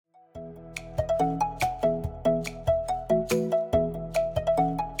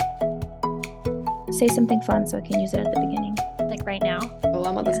say something fun so I can use it at the beginning. Like right now? Oh,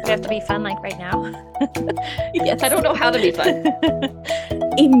 I'm on the spot. Do we have to be fun like right now? Yes. I don't know how to be fun.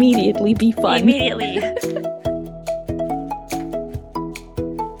 Immediately be fun. Immediately.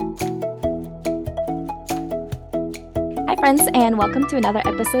 Hi, friends, and welcome to another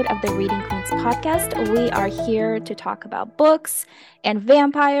episode of the Reading Queens podcast. We are here to talk about books and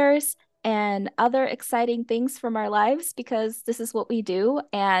vampires and other exciting things from our lives because this is what we do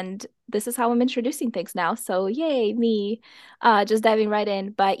and this is how I'm introducing things now. So yay, me. Just diving right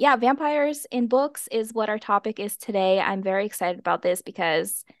in. But yeah, vampires in books is what our topic is today. I'm very excited about this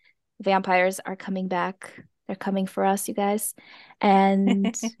because vampires are coming back. They're coming for us, you guys.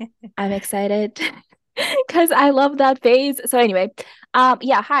 And I'm excited. Because I love that phase. So anyway,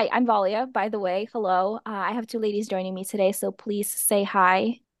 yeah, hi, I'm Valia, by the way. Hello. I have two ladies joining me today, so please say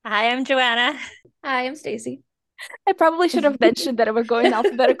hi. Hi, I'm Joanna. Hi, I'm Stacy. I probably should have mentioned that we're going in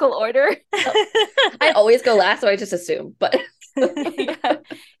alphabetical order. I always go last, so I just assume, but Yeah.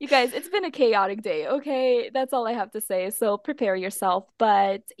 You guys, it's been a chaotic day, okay? That's all I have to say. So prepare yourself.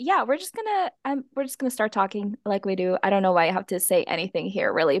 But yeah, we're just gonna start talking like we do. I don't know why I have to say anything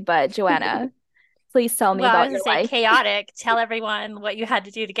here, really, but Joanna. Please tell me about your life. Chaotic. Tell everyone what you had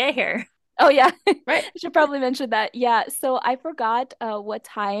to do to get here. Oh, yeah. Right. I should probably mention that. Yeah. So I forgot what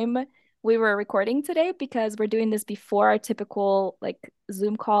time we were recording today because we're doing this before our typical like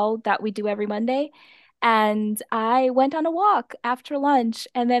Zoom call that we do every Monday. And I went on a walk after lunch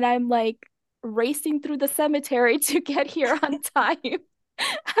and then I'm like racing through the cemetery to get here on time.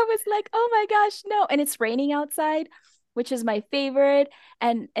 I was like, oh my gosh, no. And it's raining outside, which is my favorite.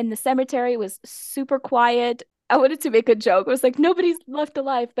 And the cemetery was super quiet. I wanted to make a joke. I was like, nobody's left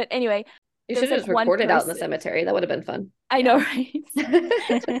alive. But anyway, you should have just recorded out in the cemetery. That would have been fun. I know, right?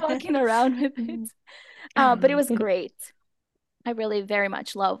 Just walking around with it. But it was great. I really very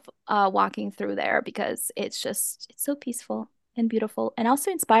much love walking through there because it's so peaceful and beautiful and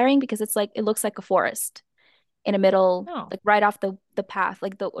also inspiring because it's like it looks like a forest in the middle, like right off the path,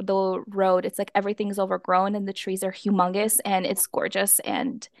 like the road. It's like everything's overgrown and the trees are humongous and it's gorgeous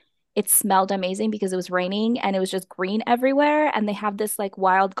and it smelled amazing because it was raining and it was just green everywhere. And they have this like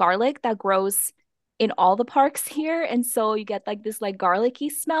wild garlic that grows in all the parks here. And so you get like this like garlicky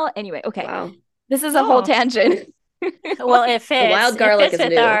smell. Anyway, okay. Wow. This is a whole tangent. Well, it fits. The wild garlic it fits is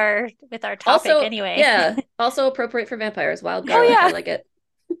with new. with our topic also, anyway. Yeah. Also appropriate for vampires. Wild garlic. I like it.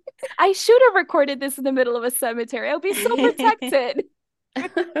 I should have recorded this in the middle of a cemetery. I'll be so protected.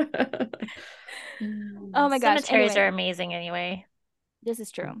 Oh my gosh. Cemeteries are amazing anyway. This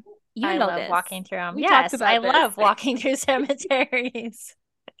is true. I love walking through them. Yes, I love walking through cemeteries.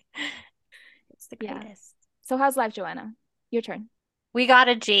 It's the greatest. Yeah. So how's life, Joanna? Your turn. We got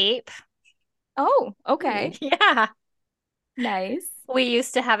a Jeep. Oh, okay. Yeah. Nice. We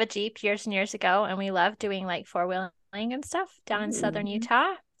used to have a Jeep years and years ago, and we loved doing like four-wheeling and stuff down in southern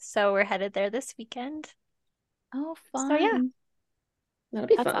Utah. So we're headed there this weekend. Oh, fun. So yeah. That'll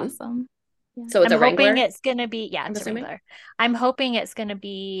be That's fun. Awesome. Yeah. So it's a Wrangler? I'm hoping it's going to be, it's a Wrangler. I'm hoping it's going to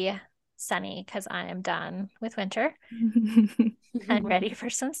be sunny because I am done with winter and ready for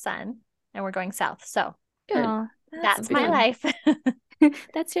some sun. And we're going south. So good. That's my life.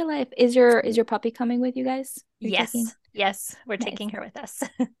 That's your life. Is your puppy coming with you guys? Yes. We're taking her with us.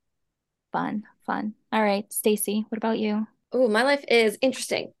 Fun. All right, Stacy, what about you? Oh, my life is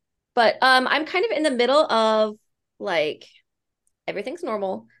interesting. But I'm kind of in the middle of like everything's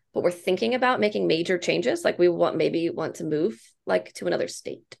normal, but we're thinking about making major changes. Like we maybe want to move like to another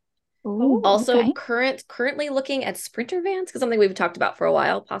state. Ooh, also okay. currently looking at sprinter vans because something we've talked about for a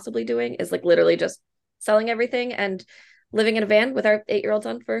while possibly doing is like literally just selling everything and living in a van with our 8-year-old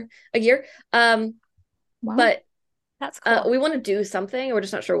son for a year. Wow. But that's cool. We want to do something. We're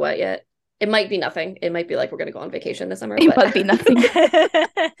just not sure what yet. It might be nothing. It might be like we're going to go on vacation this summer. It might be nothing.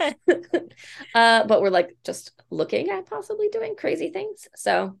 But we're like just looking at possibly doing crazy things.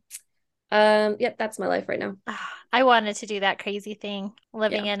 So yeah, that's my life right now. I wanted to do that crazy thing,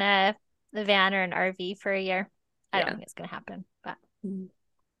 living in a van or an RV for a year. I don't think it's going to happen, but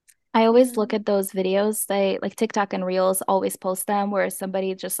I always look at those videos. They like TikTok and Reels always post them where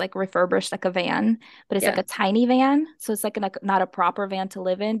somebody just like refurbished like a van, but it's like a tiny van. So it's like not a proper van to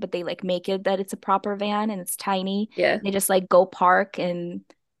live in, but they like make it that it's a proper van and it's tiny. Yeah. They just like go park and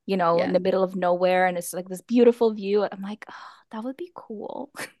in the middle of nowhere and it's like this beautiful view. I'm like, oh, that would be cool.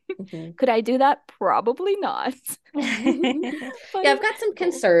 Could I do that? Probably not. I've got some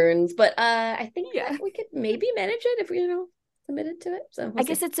concerns, but I think that we could maybe manage it if committed to it. So I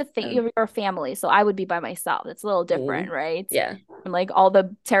guess it's a thing. You're a family, so I would be by myself. It's a little different, right? Yeah. And like all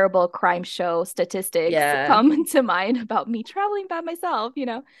the terrible crime show statistics come to mind about me traveling by myself,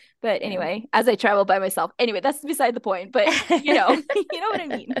 But anyway, as I travel by myself, anyway, that's beside the point. But you know what I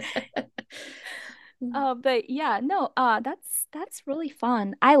mean. But yeah, no, that's really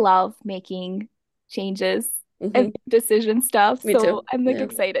fun. I love making changes and decision stuff. Me so too. I'm like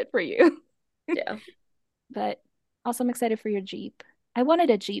excited for you. Yeah. But also I'm excited for your Jeep. I wanted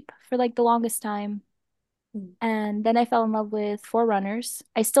a Jeep for like the longest time. And then I fell in love with Forerunners.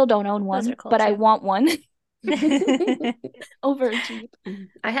 I still don't own one, cool but too. I want one over a Jeep.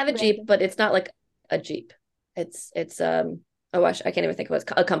 I have a Jeep, but it's not like a Jeep. It's oh gosh, I can't even think of what it's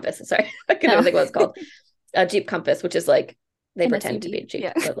called. A Compass. Sorry. I can't even think what it's called. A Jeep Compass, which is like they pretend SUV. to be a Jeep,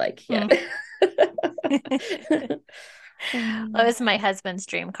 Yeah. but like yeah. Well, it was my husband's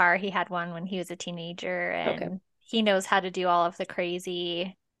dream car. He had one when he was a teenager, and he knows how to do all of the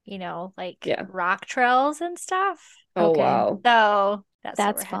crazy, rock trails and stuff. Oh wow. So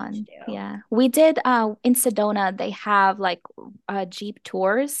that's fun. Yeah. We did in Sedona, they have like Jeep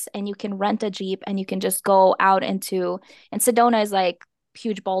tours, and you can rent a Jeep and you can just go out and Sedona is like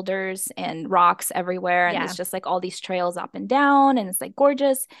huge boulders and rocks everywhere, and it's just like all these trails up and down, and it's like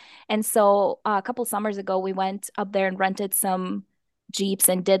gorgeous. And so a couple summers ago we went up there and rented some Jeeps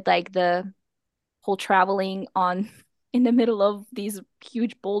and did like the whole traveling on in the middle of these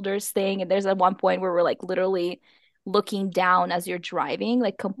huge boulders thing. And there's at one point where we're like literally looking down as you're driving,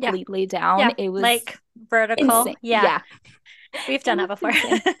 like completely down. It was like vertical. Insane. Yeah. We've done that before.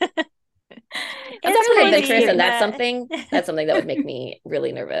 That's actually adventurous, and that's something that would make me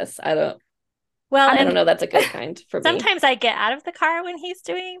really nervous. I don't know. That's a good kind for me. Sometimes I get out of the car when he's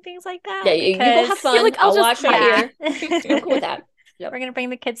doing things like that. Yeah, you go have fun. Like, I'll watch right here. I'm cool with that. Yep. We're gonna bring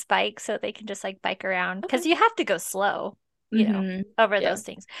the kids' bikes so they can just like bike around, because you have to go slow, over those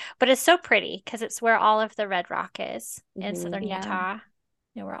things. But it's so pretty because it's where all of the red rock is in southern Utah,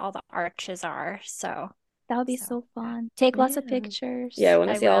 where all the arches are. So that would be so fun. Take lots of pictures. Yeah, I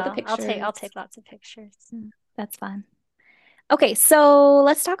want to see all the pictures. I'll take lots of pictures. That's fun. Okay, so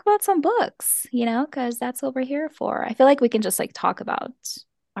let's talk about some books, because that's what we're here for. I feel like we can just like talk about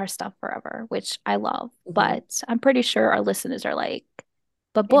our stuff forever, which I love, but I'm pretty sure our listeners are like,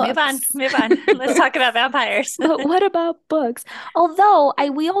 but books. Move on. Let's talk about vampires. But what about books? Although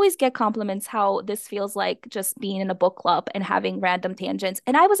we always get compliments how this feels like just being in a book club and having random tangents.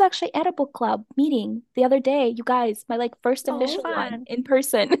 And I was actually at a book club meeting the other day, you guys, my like first official one in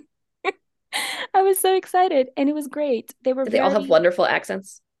person. I was so excited, and it was great. They all have wonderful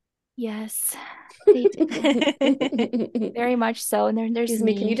accents. Yes, they did. Very much so. And then there's Excuse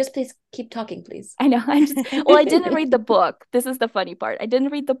me, can you just please keep talking, please? I know. I didn't read the book. This is the funny part. I didn't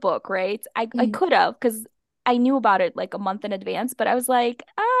read the book, right? I could have, because I knew about it like a month in advance, but I was like,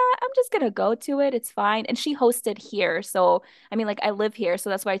 I'm just gonna go to it. It's fine. And she hosted here. So I mean, like I live here. So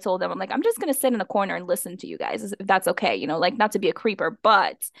that's why I told them, I'm like, I'm just gonna sit in the corner and listen to you guys, if that's okay, like not to be a creeper,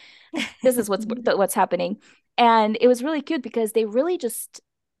 but this is what's happening. And it was really cute because they really just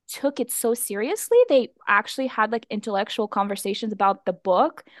took it so seriously. They actually had like intellectual conversations about the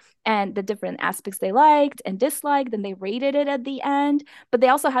book and the different aspects they liked and disliked. Then they rated it at the end, but they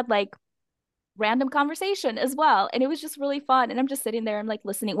also had like random conversation as well, and it was just really fun. And I'm just sitting there, I'm like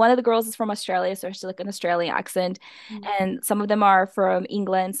listening. One of the girls is from Australia, so she's like an Australian accent, and some of them are from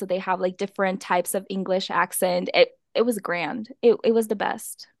England, so they have like different types of English accent. It was grand. It was the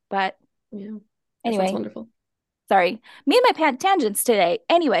best. But anyway, sounds wonderful. Sorry, me and my tangents today.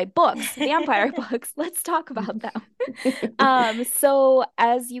 Anyway, books, vampire books. Let's talk about them. So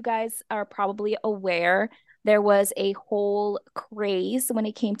as you guys are probably aware, there was a whole craze when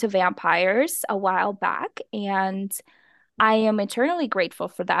it came to vampires a while back, and I am eternally grateful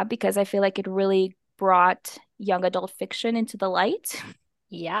for that because I feel like it really brought young adult fiction into the light.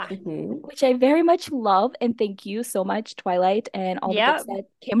 Yeah. Which I very much love, and thank you so much, Twilight, and all the books that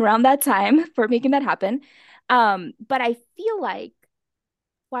came around that time for making that happen. But I feel like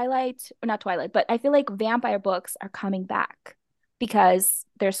I feel like vampire books are coming back because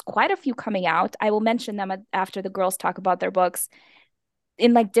there's quite a few coming out. I will mention them after the girls talk about their books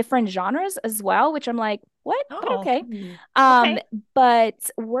in like different genres as well, which I'm like, what? But okay.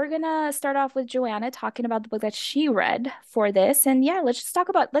 But we're gonna start off with Joanna talking about the book that she read for this. And let's talk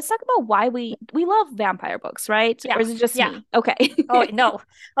about why we love vampire books, right? Yeah. Or is it just me? Okay. Oh no.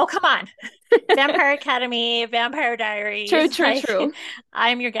 Oh, come on. Vampire Academy, Vampire Diaries. True.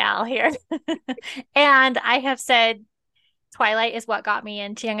 I'm your gal here. And I have said Twilight is what got me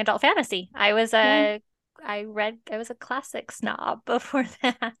into young adult fantasy. I was a classic snob before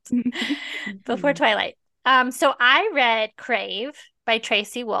that, before Twilight. So I read Crave by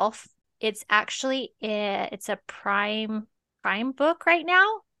Tracy Wolf. It's actually it's a Prime book right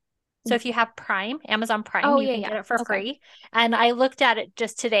now. So if you have Prime, Amazon Prime, you can get it for free. And I looked at it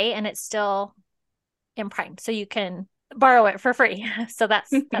just today and it's still in Prime. So you can borrow it for free. So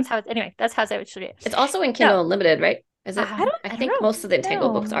that's how anyway, that's how I should read it. It's also in Kindle Unlimited, right? Is it? I think most of the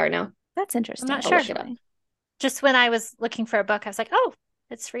Entangled books are now. That's interesting. I'm not sure. Just when I was looking for a book, I was like, oh,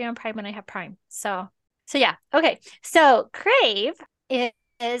 it's free on Prime and I have Prime. So yeah. Okay. So Crave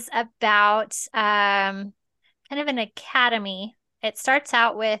is about kind of an academy. It starts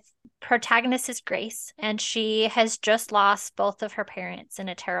out with protagonist is Grace, and she has just lost both of her parents in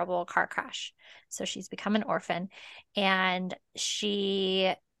a terrible car crash. So she's become an orphan, and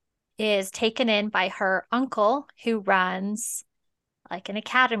she is taken in by her uncle who runs like an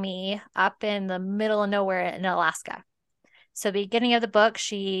academy up in the middle of nowhere in Alaska. So beginning of the book,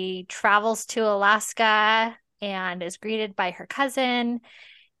 she travels to Alaska and is greeted by her cousin,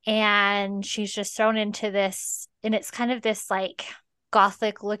 and she's just thrown into this, and it's kind of this like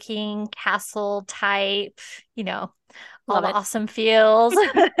gothic looking castle type, all the awesome feels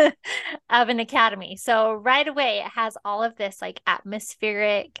of an academy. So right away it has all of this like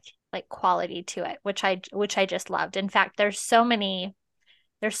atmospheric like quality to it, which I just loved. In fact, there's so many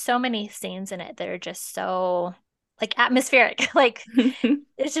scenes in it that are just so like atmospheric. Like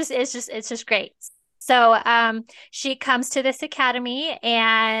it's just great. So she comes to this academy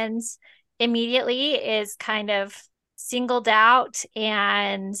and immediately is kind of singled out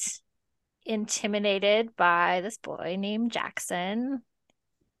and intimidated by this boy named Jackson,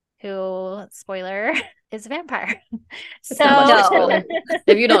 who, spoiler, is a vampire.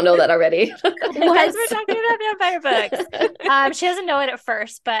 If you don't know that already. Because we're talking about vampire books. She doesn't know it at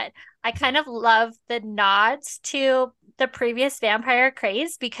first, but I kind of love the nods to the previous vampire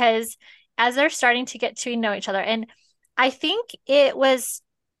craze, because as they're starting to get to know each other, and I think it was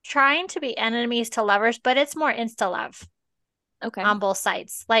trying to be enemies to lovers, but it's more insta love. Okay. On both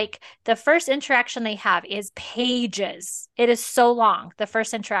sides. Like the first interaction they have is pages. It is so long, the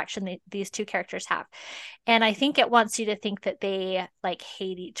first interaction these two characters have. And I think it wants you to think that they like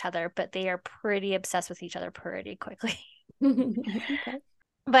hate each other, but they are pretty obsessed with each other pretty quickly. Okay.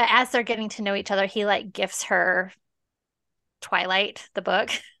 But as they're getting to know each other, he like gifts her Twilight, the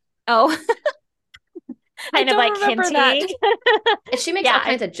book. Oh. Kind of like hinting. And she makes all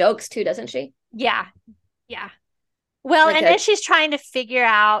kinds of jokes too, doesn't she? Yeah. Well, like and then she's trying to figure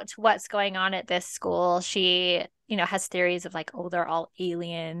out what's going on at this school. She, has theories of like, oh, they're all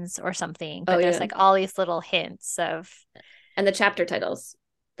aliens or something. But there's like all these little hints of. And the chapter titles.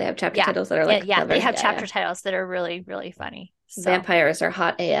 They have chapter titles that are like. Yeah, they have chapter titles that are really, really funny. So. Vampires are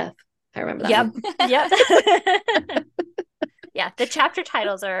hot AF. I remember that. Yep. Yeah, the chapter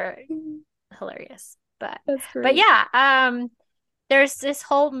titles are hilarious. But yeah, there's this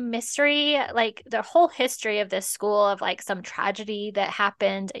whole mystery, like the whole history of this school of like some tragedy that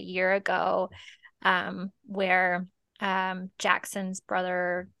happened a year ago, where Jackson's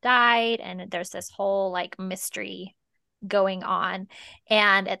brother died, and there's this whole like mystery going on.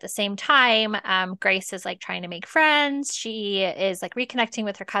 And at the same time, Grace is like trying to make friends. She is like reconnecting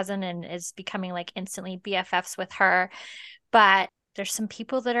with her cousin and is becoming like instantly BFFs with her. But there's some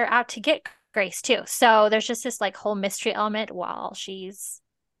people that are out to get Grace too. So there's just this like whole mystery element while she's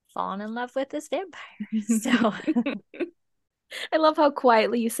fallen in love with this vampire. So I love how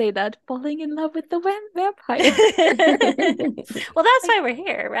quietly you say that, falling in love with the vampire. Well, that's why we're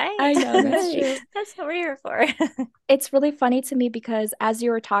here, right? I know, that's true. That's what we're here for. It's really funny to me because as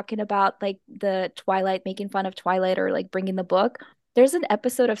you were talking about like the Twilight, making fun of Twilight or like bringing the book, there's an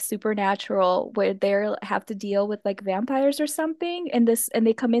episode of Supernatural where they have to deal with like vampires or something, and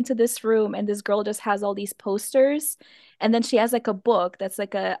they come into this room and this girl just has all these posters, and then she has like a book that's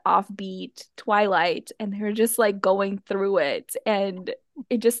like a offbeat Twilight, and they're just like going through it, and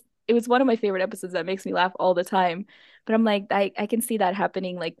it was one of my favorite episodes that makes me laugh all the time. But I'm like, I can see that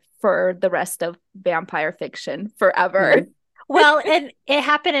happening like for the rest of vampire fiction forever. Mm-hmm. Well, and it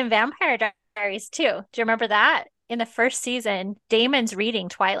happened in Vampire Diaries too. Do you remember that? In the first season, Damon's reading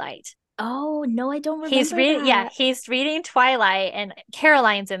Twilight. Oh, no, I don't remember that. Yeah, he's reading Twilight, and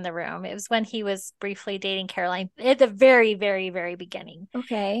Caroline's in the room. It was when he was briefly dating Caroline at the very, very, very beginning.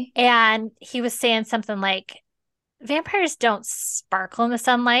 Okay. And he was saying something like, vampires don't sparkle in the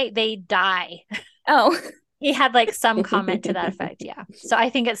sunlight, they die. Oh. He had like some comment to that effect, yeah. So I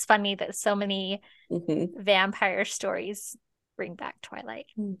think it's funny that so many vampire stories bring back Twilight.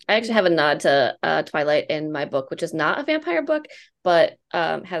 I actually have a nod to Twilight in my book, which is not a vampire book, but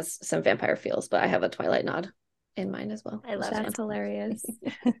has some vampire feels, but I have a Twilight nod. in mine as well. I love That's it. hilarious.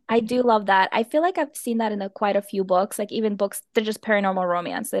 I do love that. I feel like I've seen that in quite a few books, like even books that are just paranormal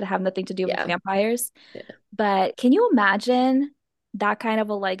romance that have nothing to do with vampires. Yeah. But can you imagine that kind of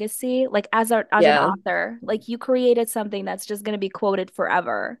a legacy? Like as an author, like you created something that's just going to be quoted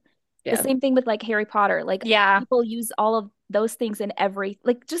forever. The same thing with like Harry Potter. Like people use all of those things in every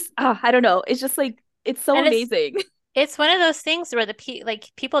like just I don't know. It's just like it's so amazing. It's one of those things where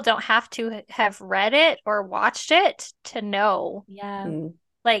people don't have to have read it or watched it to know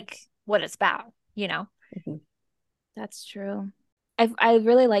like what it's about, you know. That's true. I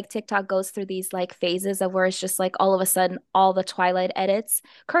really like TikTok goes through these like phases of where it's just like all of a sudden all the Twilight edits.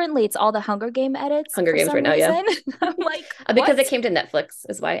 Currently it's all the Hunger Game edits Hunger for Games some right now, reason. I'm like, because it came to Netflix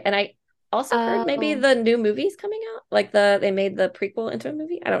is why. And I also heard maybe the new movie's coming out. Like they made the prequel into a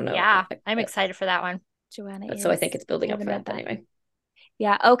movie. I don't know. Yeah, I'm excited for that one. Joanna so I think it's building up for that anyway.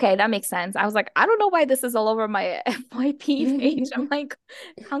 Yeah, okay, that makes sense. I was like, I don't know why this is all over my FYP page. I'm like,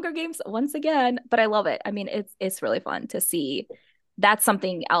 Hunger Games once again, but I love it. I mean, it's really fun to see. That's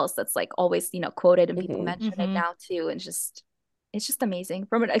something else that's like always, quoted and people mention it now too. And it's just amazing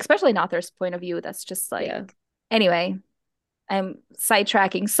from especially an author's point of view. That's just like, anyway, I'm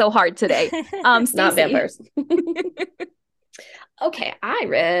sidetracking so hard today. Not vampires. Okay, I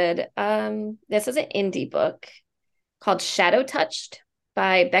read this is an indie book called Shadow Touched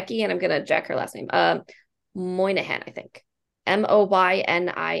by Becky, and I'm gonna jack her last name. Moynihan, I think.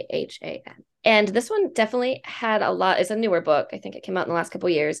 Moynihan. And this one definitely had a lot. It's a newer book. I think it came out in the last couple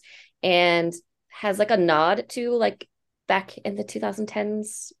of years and has like a nod to like back in the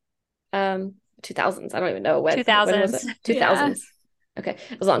 2010s, 2000s. I don't even know when. 2000s. When was it? 2000s. Yeah. Okay,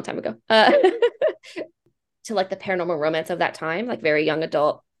 it was a long time ago. To like the paranormal romance of that time, like very young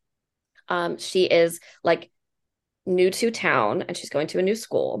adult. She is like new to town and she's going to a new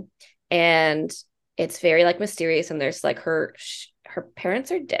school, and it's very like mysterious, and there's like her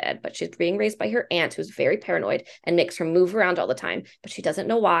parents are dead, but she's being raised by her aunt who's very paranoid and makes her move around all the time, but she doesn't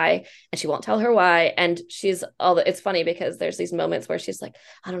know why and she won't tell her why. And it's funny because there's these moments where she's like,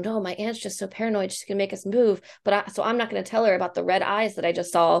 I don't know, my aunt's just so paranoid she's gonna make us move, so I'm not gonna tell her about the red eyes that I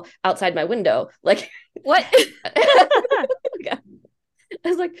just saw outside my window. Like what? Yeah. I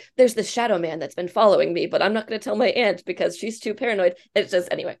was like, there's this shadow man that's been following me, but I'm not going to tell my aunt because she's too paranoid. It's just,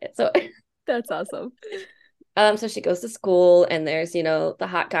 anyway. So that's awesome. So she goes to school, and there's, the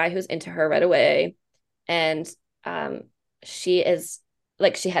hot guy who's into her right away. And she is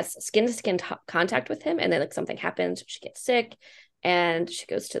like, she has skin to skin contact with him. And then like something happens, she gets sick, and she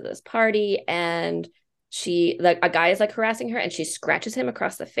goes to this party, and a guy is like harassing her, and she scratches him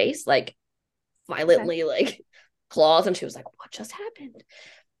across the face, like violently, like claws, and she was like, what just happened?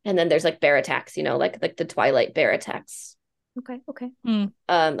 And then there's like bear attacks, like the Twilight bear attacks, okay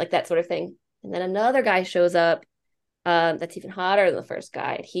like that sort of thing. And then another guy shows up that's even hotter than the first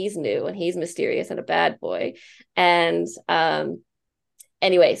guy, and he's new and he's mysterious and a bad boy. And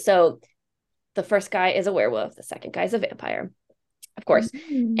anyway, so the first guy is a werewolf, the second guy is a vampire, of course.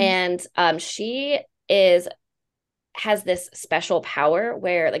 And she has this special power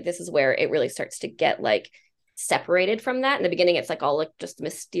where like this is where it really starts to get like separated from that. In the beginning, it's like all like just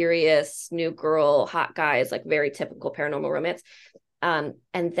mysterious new girl, hot guys, like very typical paranormal romance. And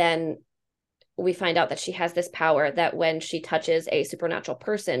then we find out that she has this power that when she touches a supernatural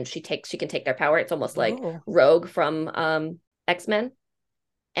person, she can take their power. It's almost like Rogue from X-Men.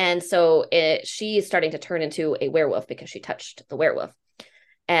 And so she's starting to turn into a werewolf because she touched the werewolf.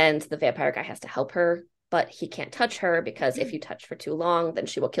 And the vampire guy has to help her, but he can't touch her because if you touch for too long, then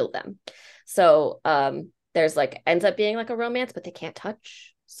she will kill them. So there's like ends up being like a romance, but they can't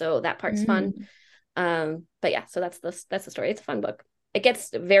touch. So that part's fun. But yeah, so that's the story. It's a fun book. It gets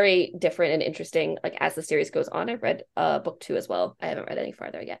very different and interesting like as the series goes on. I've read book 2 as well. I haven't read any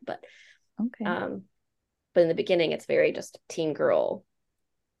farther yet, but but in the beginning it's very just teen girl,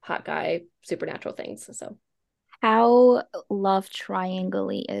 hot guy, supernatural things. So how love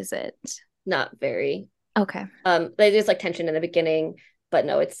triangle-y is it? Not very. Okay. There's like tension in the beginning, but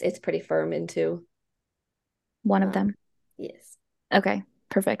no, it's pretty firm into one of them. Yes. Okay,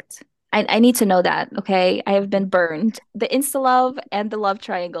 perfect. I need to know that. Okay, I have been burned. The insta love and the love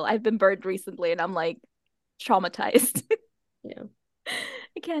triangle. I've been burned recently, and I'm like traumatized. Yeah,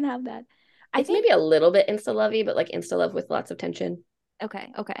 I can't have that. I think maybe a little bit insta lovey, but like insta love with lots of tension. Okay,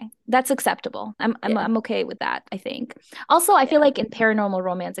 that's acceptable. I'm okay with that, I think. Also, I feel like in paranormal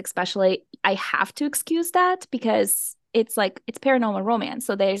romance, especially, I have to excuse that because it's paranormal romance.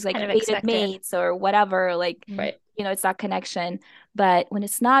 So there's like fated mates or whatever, like right. It's that connection. But when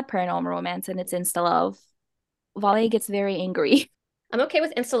it's not paranormal romance and it's insta love, Vale gets very angry. I'm okay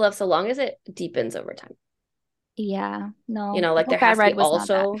with insta love so long as it deepens over time. Yeah, no, You know, the like there book I has to be read was not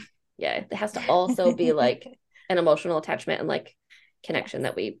that. also, yeah, there has to also be like an emotional attachment and like connection Yes.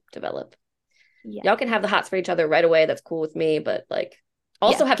 that we develop. Yeah. Y'all can have the hots for each other right away. That's cool with me, but like Yeah.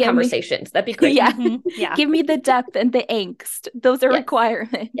 also have Give me, conversations. That'd be great. yeah. Yeah. Give me the depth and the angst. Those are Yes.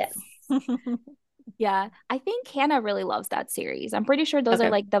 requirements. Yes. Yeah. I think Hannah really loves that series. I'm pretty sure those are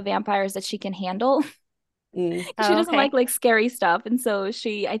Okay. like the vampires that she can handle. Mm. She Oh, doesn't okay. like scary stuff. And so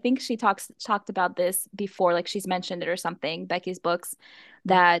I think she talked about this before, like she's mentioned it or something, Becky's books,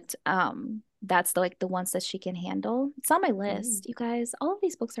 that that's the ones that she can handle. It's on my Mm. list, you guys. All of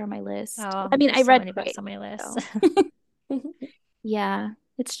these books are on my list. Oh, I mean, I there's so read many Prey, books on my list. so yeah,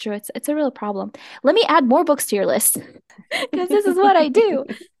 it's true. It's a real problem. Let me add more books to your list because this is what I do.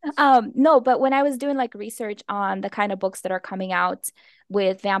 No, but when I was doing like research on the kind of books that are coming out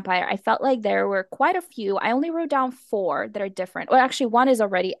with vampire, I felt like there were quite a few. I only wrote down four that are different. Well, actually, one is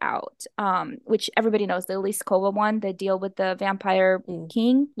already out, which everybody knows, the Elise Kova one, the deal with the vampire Mm.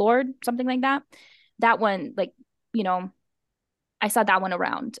 king, lord, something like that. That one, like, you know, I saw that one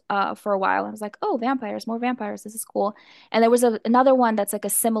around for a while. I was like, oh, vampires, more vampires. This is cool. And there was another one that's like a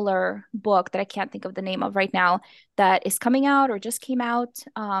similar book that I can't think of the name of right now that is coming out or just came out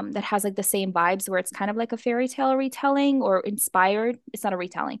that has like the same vibes where it's kind of like a fairy tale retelling or inspired. It's not a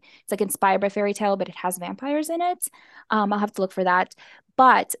retelling. It's like inspired by fairy tale, but it has vampires in it. I'll have to look for that.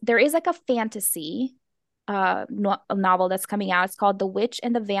 But there is like a fantasy novel that's coming out. It's called The Witch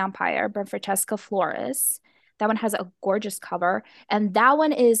and the Vampire by Francesca Flores. That one has a gorgeous cover. And that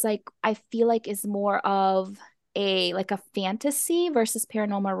one is like, I feel like is more of a fantasy versus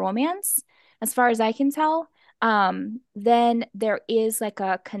paranormal romance, as far as I can tell. Then there is like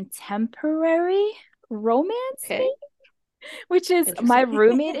a contemporary romance thing, Okay. which is My Interesting.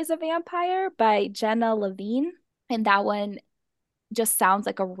 Roommate is a Vampire by Jenna Levine. And that one just sounds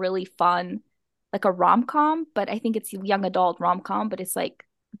like a really fun, like a rom-com, but I think it's young adult rom-com, but it's like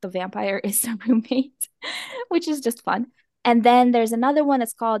the vampire is the roommate, which is just fun. And then there's another one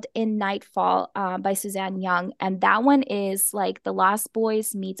that's called In Nightfall by Suzanne Young. And that one is like The Lost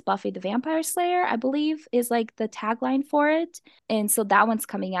Boys meets Buffy the Vampire Slayer, I believe, is like the tagline for it. And so that one's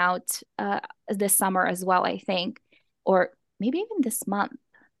coming out this summer as well, I think, or maybe even this month.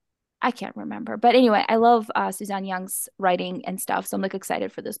 I can't remember. But anyway, I love Suzanne Young's writing and stuff. So I'm like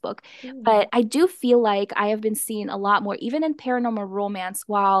excited for this book. Mm. But I do feel like I have been seeing a lot more, even in paranormal romance,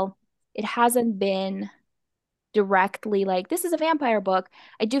 while it hasn't been directly like this is a vampire book.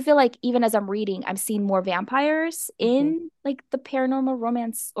 I do feel like even as I'm reading, I'm seeing more vampires Mhm. in like the paranormal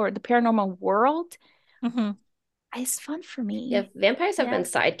romance or the paranormal world. Hmm. It's fun for Yeah, me. vampires have Yeah. been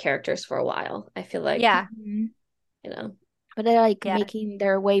side characters for a while. I feel like, Yeah. Mhm. you know, But they're like Yeah. making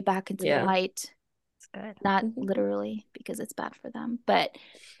their way back into the yeah. light, It's good. not Mhm. literally because it's bad for them. But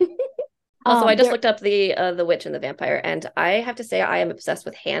Also, I just there looked up the Witch and the Vampire, and I have to say I am obsessed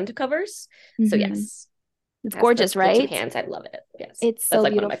with hand covers. So mhm. yes, It's has gorgeous, the two right? hands. I love it. Yes, It's that's so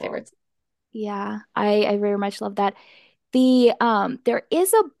like one of my beautiful. favorites. Yeah, I very much love that. There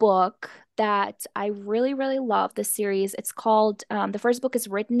is a book that I really, really love this series. It's called the first book is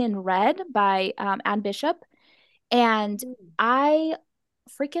Written in Red by Anne Bishop. And Mm. I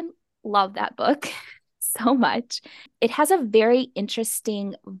freaking love that book so much. It has a very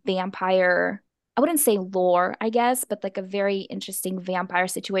interesting vampire, I wouldn't say lore, I guess, but like a very interesting vampire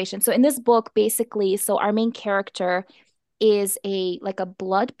situation. So in this book, basically, so our main character is a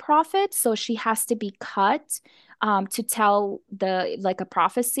blood prophet. So she has to be cut to tell the like a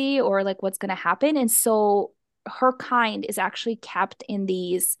prophecy or like what's gonna happen. And so her kind is actually kept in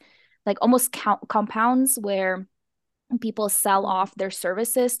these like almost compounds where people sell Mm. off their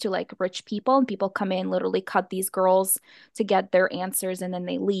services to like rich people and people come in literally cut these girls to get their answers and then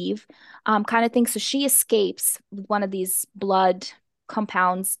they leave kind of thing. So she escapes one of these blood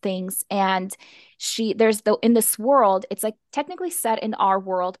compounds things, and there's the in this world, it's like technically set in our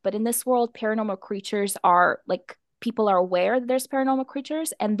world, but in this world paranormal creatures are like people are aware that there's paranormal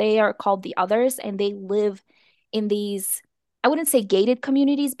creatures and they are called the others, and they live in these, I wouldn't say gated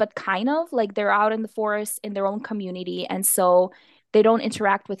communities, but kind of like they're out in the forest in their own community. And so they don't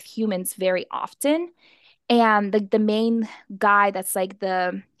interact with humans very often. And the main guy that's like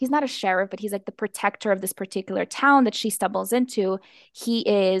he's not a sheriff, but he's like the protector of this particular town that she stumbles into. He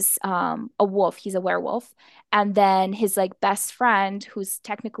is a wolf. He's a werewolf. And then his like best friend, who's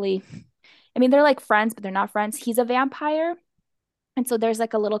technically, I mean, they're like friends, but they're not friends. He's a vampire. And so there's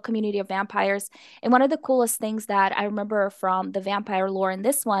like a little community of vampires. And one of the coolest things that I remember from the vampire lore in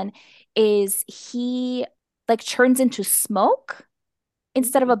this one is he like turns into smoke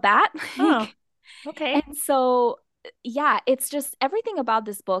instead of a Mm. bat. Oh, okay. And so yeah, it's just everything about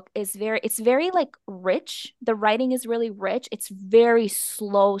this book is it's very like rich. The writing is really rich. It's very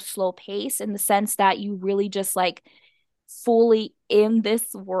slow pace in the sense that you really just like fully in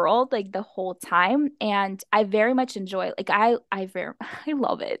this world like the whole time. And I very much enjoy like I very I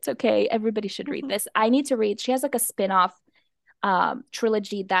love it. Okay. Everybody should read this. I need to read. She has like a spin-off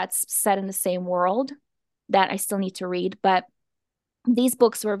trilogy that's set in the same world that I still need to read. But these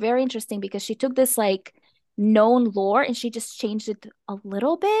books were very interesting because she took this like known lore and she just changed it a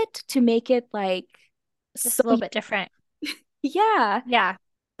little bit to make it like Just so a little bit different. yeah. Yeah.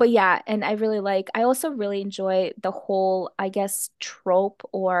 But yeah, and I also really enjoy the whole, I guess, trope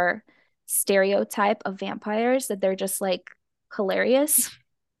or stereotype of vampires that they're just like hilarious.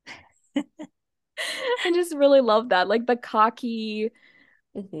 I just really love that. Like the cocky,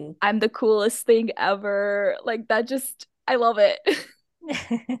 I'm the coolest thing ever. Like that just, I love it.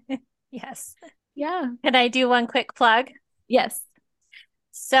 Yes. Yeah. Can I do one quick plug? Yes.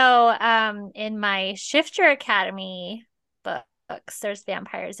 So, in my Shifter Academy books, there's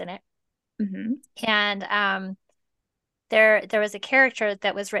vampires in it. And there was a character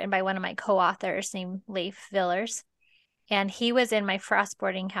that was written by one of my co-authors named Leif Villers. And he was in my Frost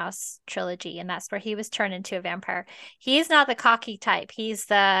Boarding House trilogy, and that's where he was turned into a vampire. He's not the cocky type. He's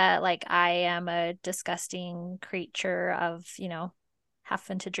the like, I am a disgusting creature of,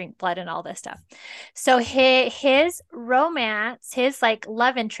 having to drink blood and all this stuff. So his romance, his like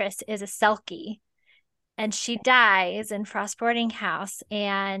love interest is a Selkie, and she dies in Frost Boarding House.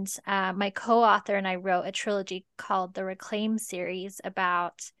 And my co-author and I wrote a trilogy called the Reclaim series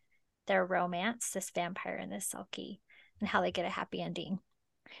about their romance, this vampire and this Selkie, and how they get a happy ending.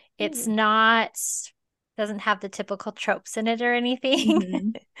 It's not, doesn't have the typical tropes in it or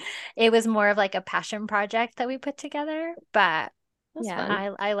anything. It was more of like a passion project that we put together, but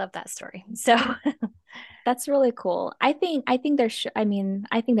I love that story. So that's really cool. I think there should I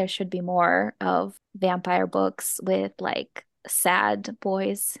think there should be more of vampire books with like sad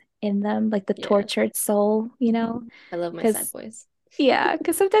boys in them, like the tortured soul, I love my sad boys. Yeah,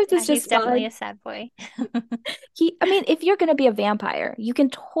 because sometimes it's just he's definitely fun. a sad boy. If you're gonna be a vampire, you can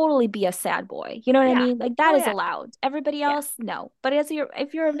totally be a sad boy. You know what I mean? Like that is allowed. Everybody else, no. But if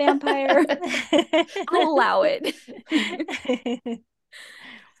you're a vampire, I'll allow it.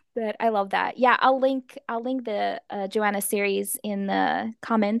 But I love that. Yeah, I'll link the Joanna series in the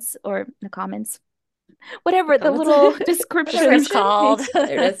comments whatever the little description. Whatever it's called.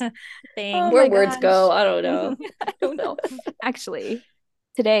 There it is. Thing. Where words go, I don't know. I don't know. Actually,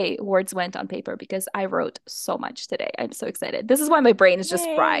 today words went on paper because I wrote so much today. I'm so excited. This is why my brain is just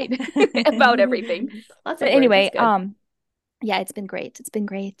fried about everything. Lots but of anyway, words. Yeah, it's been great. It's been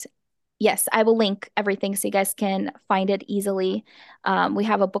great. Yes, I will link everything so you guys can find it easily. We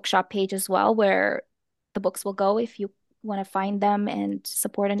have a bookshop page as well where the books will go if you want to find them and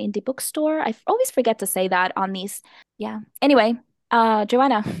support an indie bookstore. I always forget to say that on these. Yeah. Anyway,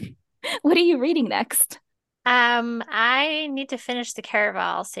 Joanna, what are you reading next? I need to finish the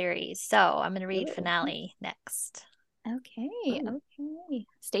Caraval series, so I'm going to read Finale next. Okay.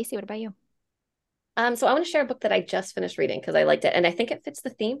 Stacy, what about you? So I want to share a book that I just finished reading because I liked it, and I think it fits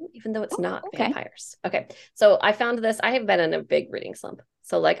the theme, even though it's not vampires. Okay, so I found this. I have been in a big reading slump.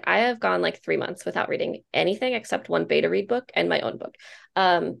 So like I have gone like 3 months without reading anything except one beta read book and my own book.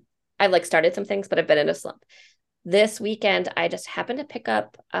 I've like started some things, but I've been in a slump. This weekend, I just happened to pick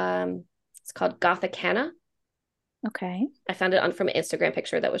up. It's called Gothicana. Okay. I found it from an Instagram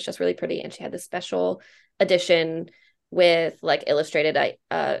picture that was just really pretty, and she had this special edition with like illustrated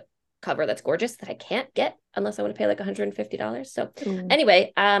cover that's gorgeous that I can't get unless I want to pay like $150. So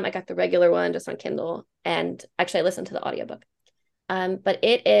anyway, I got the regular one just on Kindle, and actually I listened to the audiobook. But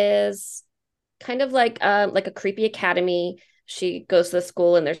it is kind of like a creepy academy. She goes to the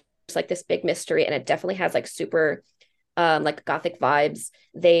school and there's like this big mystery, and it definitely has like super like gothic vibes.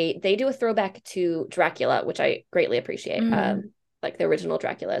 They do a throwback to Dracula, which I greatly appreciate. Like the original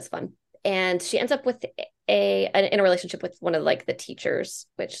Dracula is fun. And she ends up with in a relationship with one of like the teachers,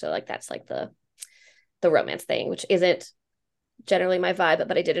 which so like that's like the romance thing, which isn't generally my vibe,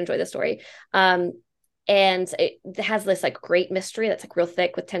 but I did enjoy the story. And it has this like great mystery that's like real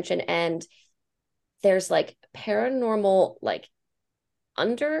thick with tension, and there's like paranormal like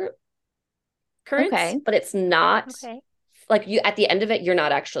undercurrents, but it's not like you at the end of it, you're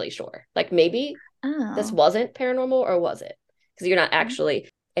not actually sure. Like maybe this wasn't paranormal, or was it? Because you're not actually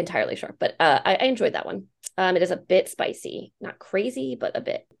entirely sure. But I enjoyed that one. It is a bit spicy, not crazy, but a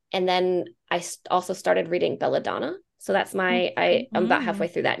bit. And then I also started reading Belladonna. So that's I'm about halfway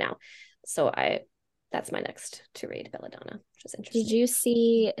through that now. So that's my next to read, Belladonna, which is interesting. Did you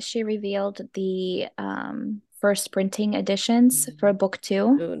see she revealed the first printing editions for book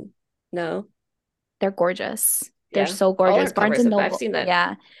 2. No. They're gorgeous. They're so gorgeous. Barnes and Noble. I've seen that.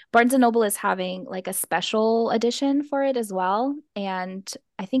 Yeah. Barnes and Noble is having like a special edition for it as well. And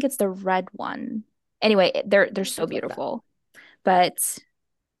I think it's the red one. Anyway, they're so beautiful. But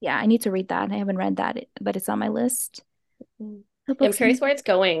yeah, I need to read that. I haven't read that, but it's on my list. I'm curious where it's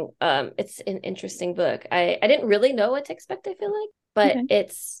going. It's an interesting book. I didn't really know what to expect, I feel like. But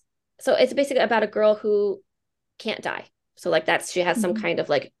it's basically about a girl who can't die. So like she has some kind of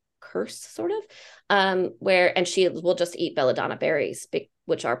like curse sort of and she will just eat belladonna berries,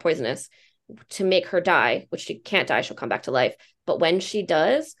 which are poisonous, to make her die, which she can't die. She'll come back to life. But when she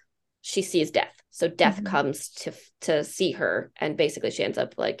does, she sees death. So death comes to see her. And basically she ends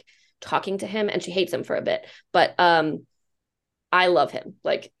up like talking to him and she hates him for a bit. But I love him.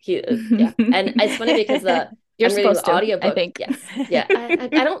 Like he, yeah. And it's funny because you're supposed to, audiobook. I think. Yes. Yeah. I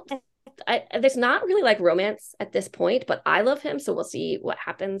don't, there's not really like romance at this point, but I love him. So we'll see what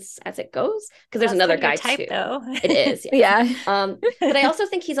happens as it goes. Because there's another guy too. Though. It is. Yeah. But I also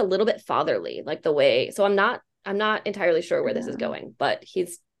think he's a little bit fatherly, like the way, so I'm not entirely sure where this is going, but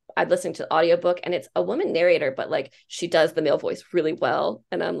I'm listening to the audiobook and it's a woman narrator, but like she does the male voice really well.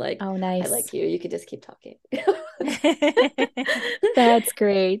 And I'm like, oh, nice. I like you. You could just keep talking. That's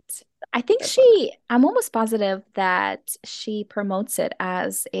great. I think I'm almost positive that she promotes it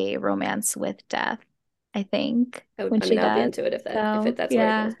as a romance with death. I think I'll be into it if that's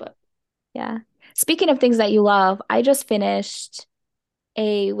where it goes. But yeah. Speaking of things that you love, I just finished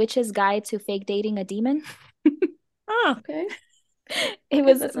A Witch's Guide to Fake Dating a Demon. Oh, okay. It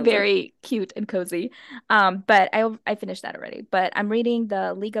was very cute and cozy. But I finished that already. But I'm reading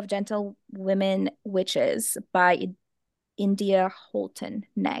The League of Gentlewomen Witches by India Holton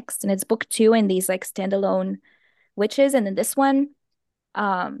next. And it's book 2 in these like standalone witches. And then this one,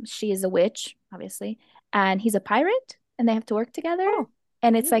 she is a witch, obviously, and he's a pirate and they have to work together. Oh.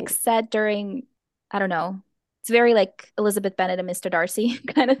 And it's like set during, I don't know, it's very like Elizabeth Bennet and Mr. Darcy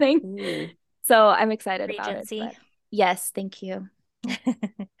kind of thing. So I'm excited Regency. about it. Yes, thank you.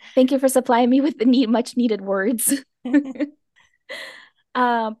 Thank you for supplying me with the much needed words. But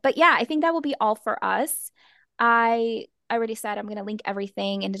yeah, I think that will be all for us. I already said I'm going to link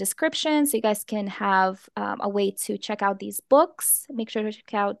everything in the description so you guys can have a way to check out these books. Make sure to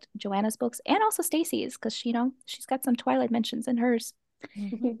check out Joanna's books and also Stacy's because she's got some Twilight mentions in hers.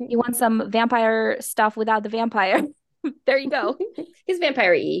 You want some vampire stuff without the vampire? There you go. He's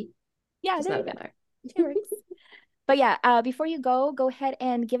vampire-y. Yeah, he's not a vampire. But yeah, before you go ahead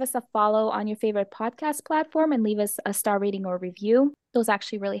and give us a follow on your favorite podcast platform and leave us a star rating or review. Those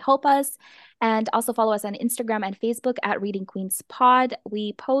actually really help us. And also follow us on Instagram and Facebook at Reading Queens Pod.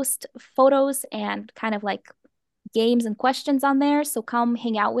 We post photos and kind of like games and questions on there. So come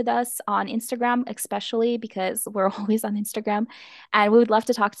hang out with us on Instagram, especially because we're always on Instagram. And we would love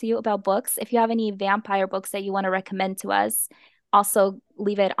to talk to you about books. If you have any vampire books that you want to recommend to us, also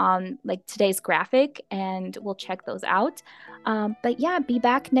leave it on like today's graphic and we'll check those out. But yeah, be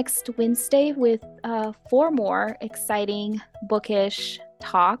back next Wednesday with 4 more exciting bookish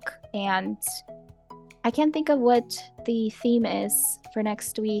talk. And I can't think of what the theme is for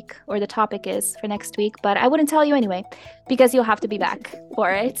next week or the topic is for next week, but I wouldn't tell you anyway because you'll have to be back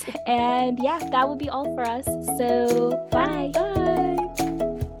for it. And yeah, that will be all for us. So bye.